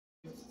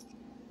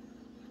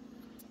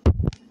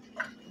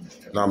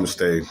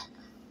Namaste.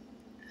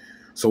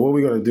 So what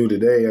we're gonna do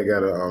today? I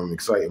got an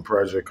exciting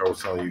project I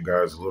was telling you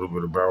guys a little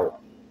bit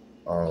about.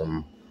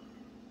 Um,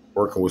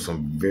 Working with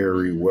some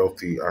very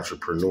wealthy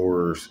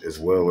entrepreneurs, as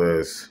well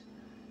as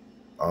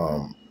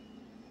um,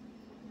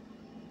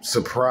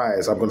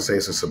 surprise. I'm gonna say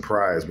it's a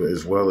surprise, but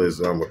as well as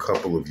a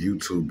couple of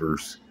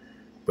YouTubers.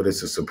 But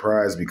it's a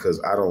surprise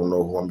because I don't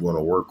know who I'm going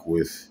to work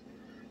with,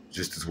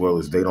 just as well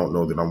as they don't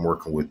know that I'm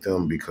working with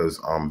them, because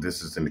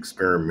this is an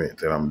experiment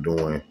that I'm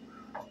doing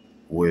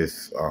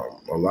with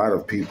a lot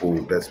of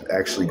people that's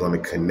actually going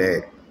to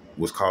connect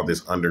what's called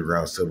this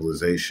underground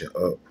civilization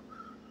up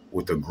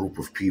with a group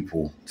of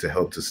people to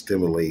help to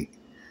stimulate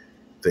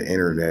the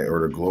internet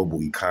or the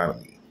global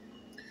economy.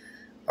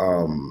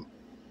 Um,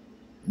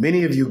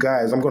 Many of you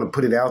guys, I'm going to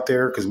put it out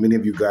there because many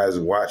of you guys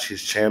watch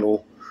his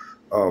channel.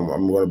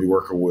 I'm going to be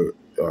working with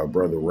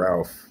Brother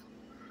Ralph,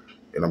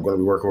 and I'm going to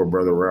be working with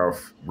Brother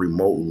Ralph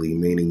remotely,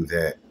 meaning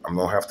that I'm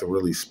going to have to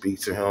really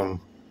speak to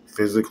him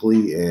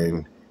physically,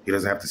 and he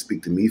doesn't have to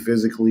speak to me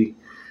physically.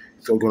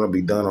 It's all going to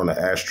be done on the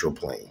astral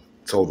plane,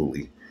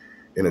 totally.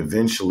 And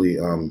eventually,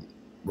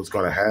 what's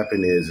going to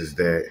happen is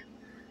that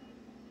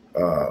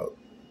uh,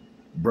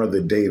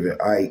 Brother David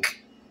Icke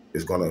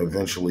is going to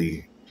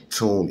eventually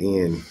tune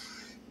in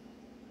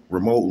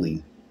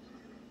remotely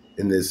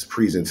in this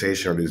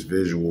presentation or this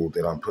visual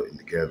that I'm putting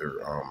together.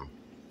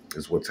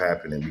 Is what's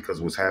happening,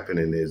 because what's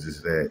happening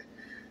is that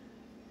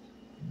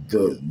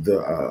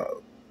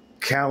the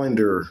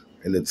calendar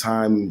and the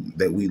time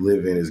that we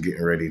live in is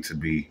getting ready to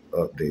be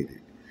updated.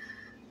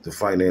 The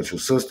financial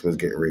system is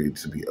getting ready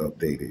to be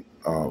updated.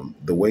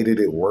 The way that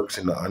it works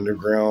in the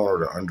underground or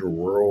the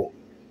underworld,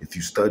 if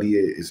you study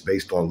it, is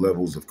based on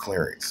levels of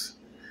clearance,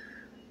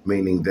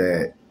 meaning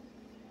that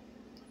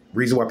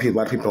reason why a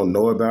lot of people don't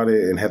know about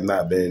it and have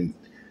not been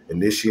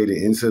initiated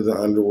into the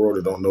underworld,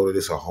 or don't know that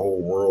it's a whole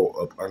world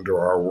up under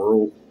our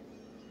world,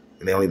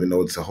 and they don't even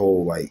know it's a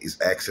whole, like, it's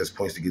access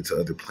points to get to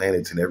other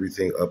planets and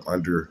everything up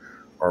under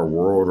our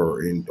world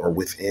or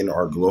within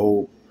our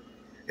globe.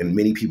 And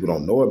many people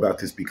don't know about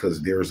this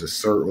because there's a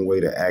certain way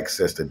to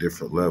access the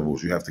different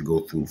levels. You have to go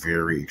through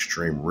very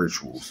extreme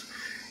rituals.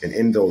 And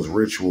in those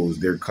rituals,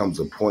 there comes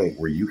a point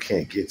where you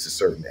can't get to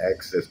certain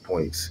access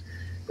points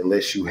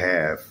unless you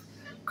have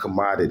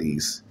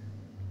commodities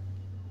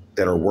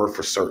that are worth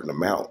a certain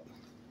amount.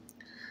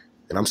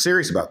 And I'm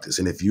serious about this.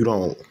 And if you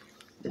don't,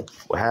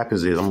 what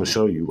happens is, I'm going to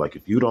show you, like,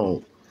 if you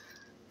don't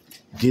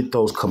get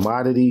those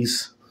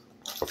commodities,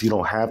 if you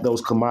don't have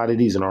those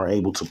commodities and are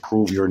able to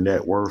prove your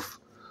net worth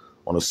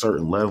on a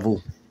certain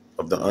level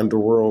of the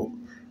underworld,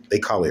 they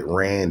call it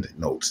Rand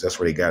notes. That's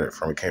where they got it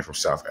from. It came from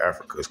South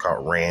Africa. It's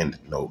called Rand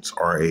notes,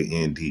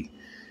 R-A-N-D.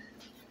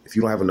 If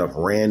you don't have enough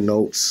Rand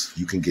notes,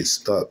 you can get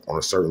stuck on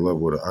a certain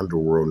level of the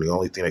underworld. And the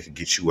only thing that could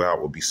get you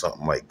out would be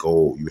something like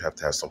gold. You would have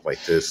to have something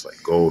like this,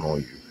 like gold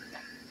on you,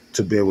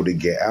 to be able to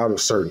get out of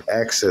certain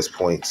access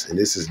points. And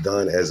this is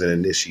done as an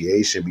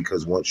initiation,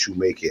 because once you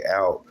make it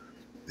out,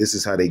 this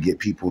is how they get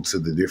people to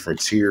the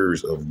different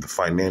tiers of the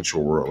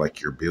financial world,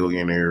 like your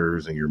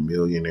billionaires and your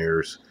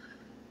millionaires.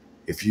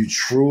 If you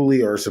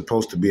truly are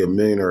supposed to be a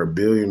millionaire or a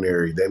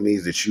billionaire, that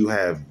means that you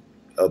have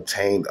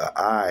obtained an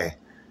eye.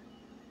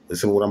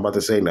 Listen to what I'm about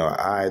to say now. An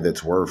eye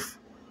that's worth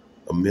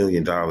 $1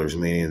 million,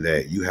 meaning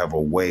that you have a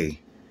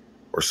way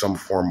or some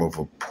form of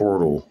a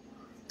portal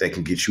that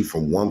can get you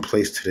from one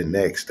place to the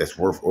next that's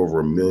worth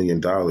over $1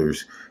 million,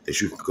 that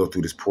you can go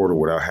through this portal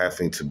without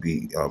having to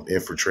be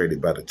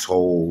infiltrated by the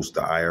tolls,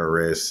 the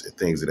IRS, and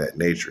things of that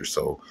nature.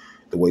 So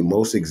the way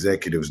most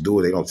executives do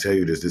it, they don't tell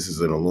you this, this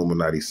is an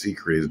Illuminati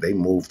secret, is they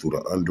move through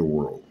the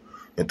underworld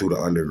and through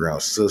the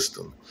underground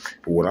system.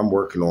 But what I'm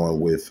working on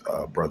with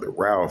Brother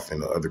Ralph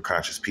and the other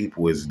conscious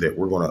people is that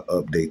we're going to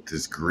update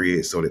this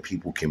grid so that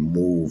people can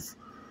move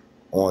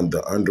on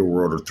the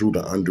underworld or through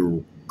the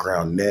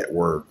underground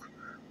network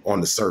on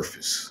the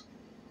surface,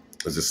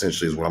 is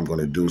essentially is what I'm going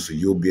to do. So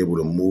you'll be able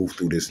to move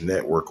through this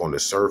network on the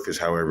surface.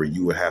 However,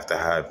 you would have to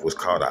have what's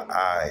called an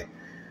eye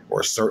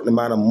or a certain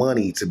amount of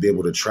money to be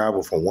able to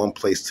travel from one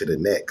place to the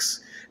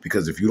next.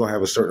 Because if you don't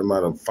have a certain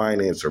amount of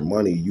finance or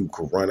money, you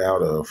could run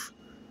out of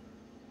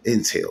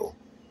intel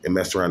and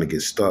mess around and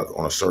get stuck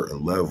on a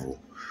certain level.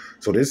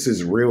 So this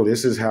is real.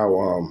 This is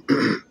how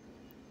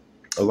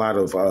a lot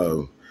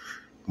of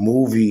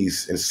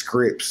movies and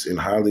scripts in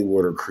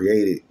Hollywood are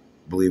created,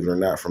 believe it or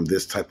not, from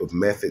this type of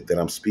method that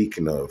I'm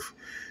speaking of.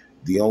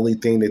 The only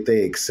thing that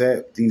they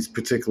accept, these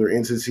particular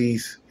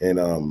entities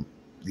and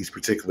these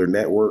particular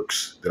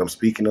networks that I'm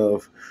speaking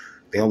of,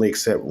 they only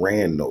accept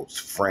Rand notes,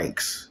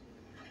 francs,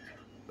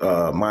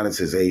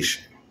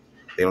 monetization.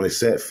 They don't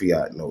accept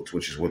fiat notes,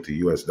 which is what the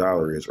US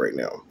dollar is right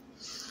now.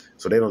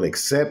 So they don't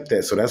accept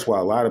that. So that's why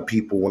a lot of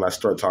people, when I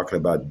start talking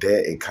about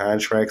debt and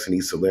contracts, and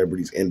these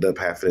celebrities end up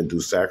having to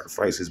do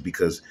sacrifices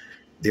because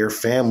their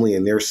family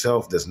and their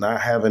self does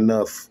not have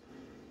enough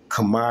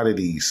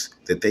commodities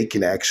that they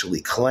can actually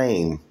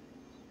claim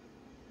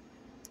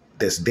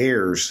that's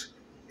theirs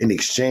in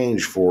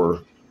exchange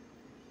for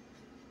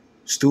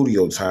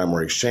studio time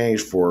or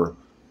exchange for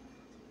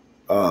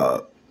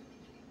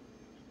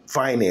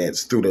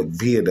finance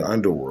via the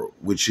underworld,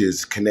 which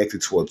is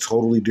connected to a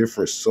totally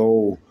different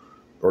soul,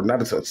 or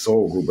not a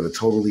soul group, but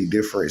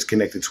it's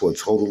connected to a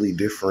totally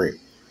different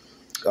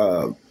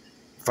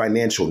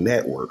financial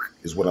network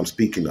is what I'm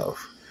speaking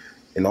of.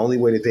 And the only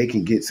way that they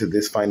can get to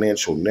this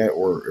financial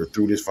network or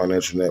through this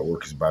financial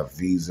network is by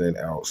vising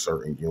out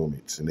certain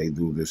units. And they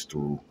do this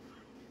through,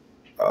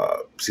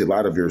 see, a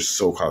lot of your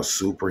so-called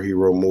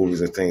superhero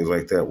movies and things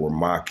like that were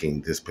mocking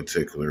this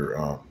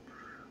particular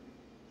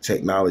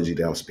technology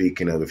that I'm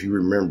speaking of. If you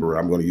remember,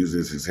 I'm going to use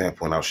this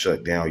example and I'll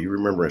shut down. You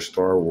remember in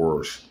Star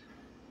Wars,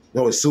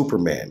 no, it's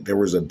Superman. There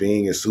was a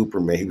being in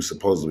Superman. He was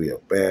supposed to be a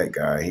bad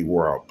guy. He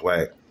wore all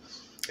black.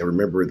 And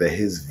remember that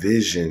his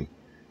vision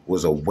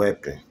was a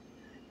weapon.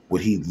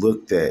 What he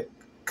looked at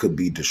could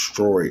be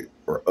destroyed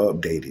or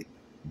updated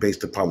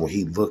based upon what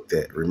he looked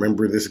at.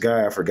 Remember this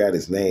guy? I forgot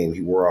his name.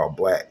 He wore all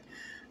black.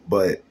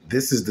 But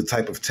this is the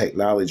type of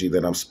technology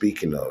that I'm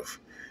speaking of.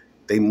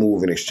 They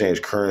move and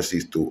exchange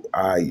currencies through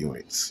I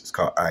units. It's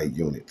called I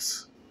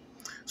units.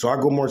 So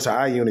I'll go more to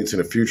I units in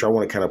the future. I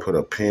want to kind of put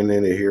a pin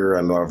in it here.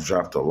 I know I've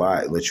dropped a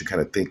lot. Let you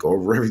kind of think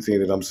over everything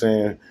that I'm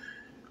saying.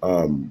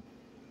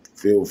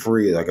 Feel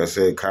free, like I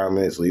said,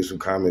 leave some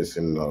comments,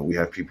 and we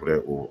have people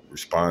that will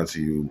respond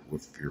to you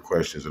with your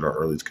questions at our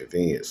earliest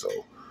convenience. So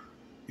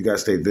you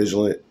guys stay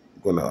vigilant.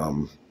 I'm going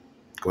to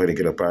go ahead and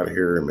get up out of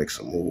here and make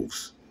some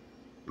moves.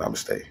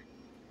 Namaste.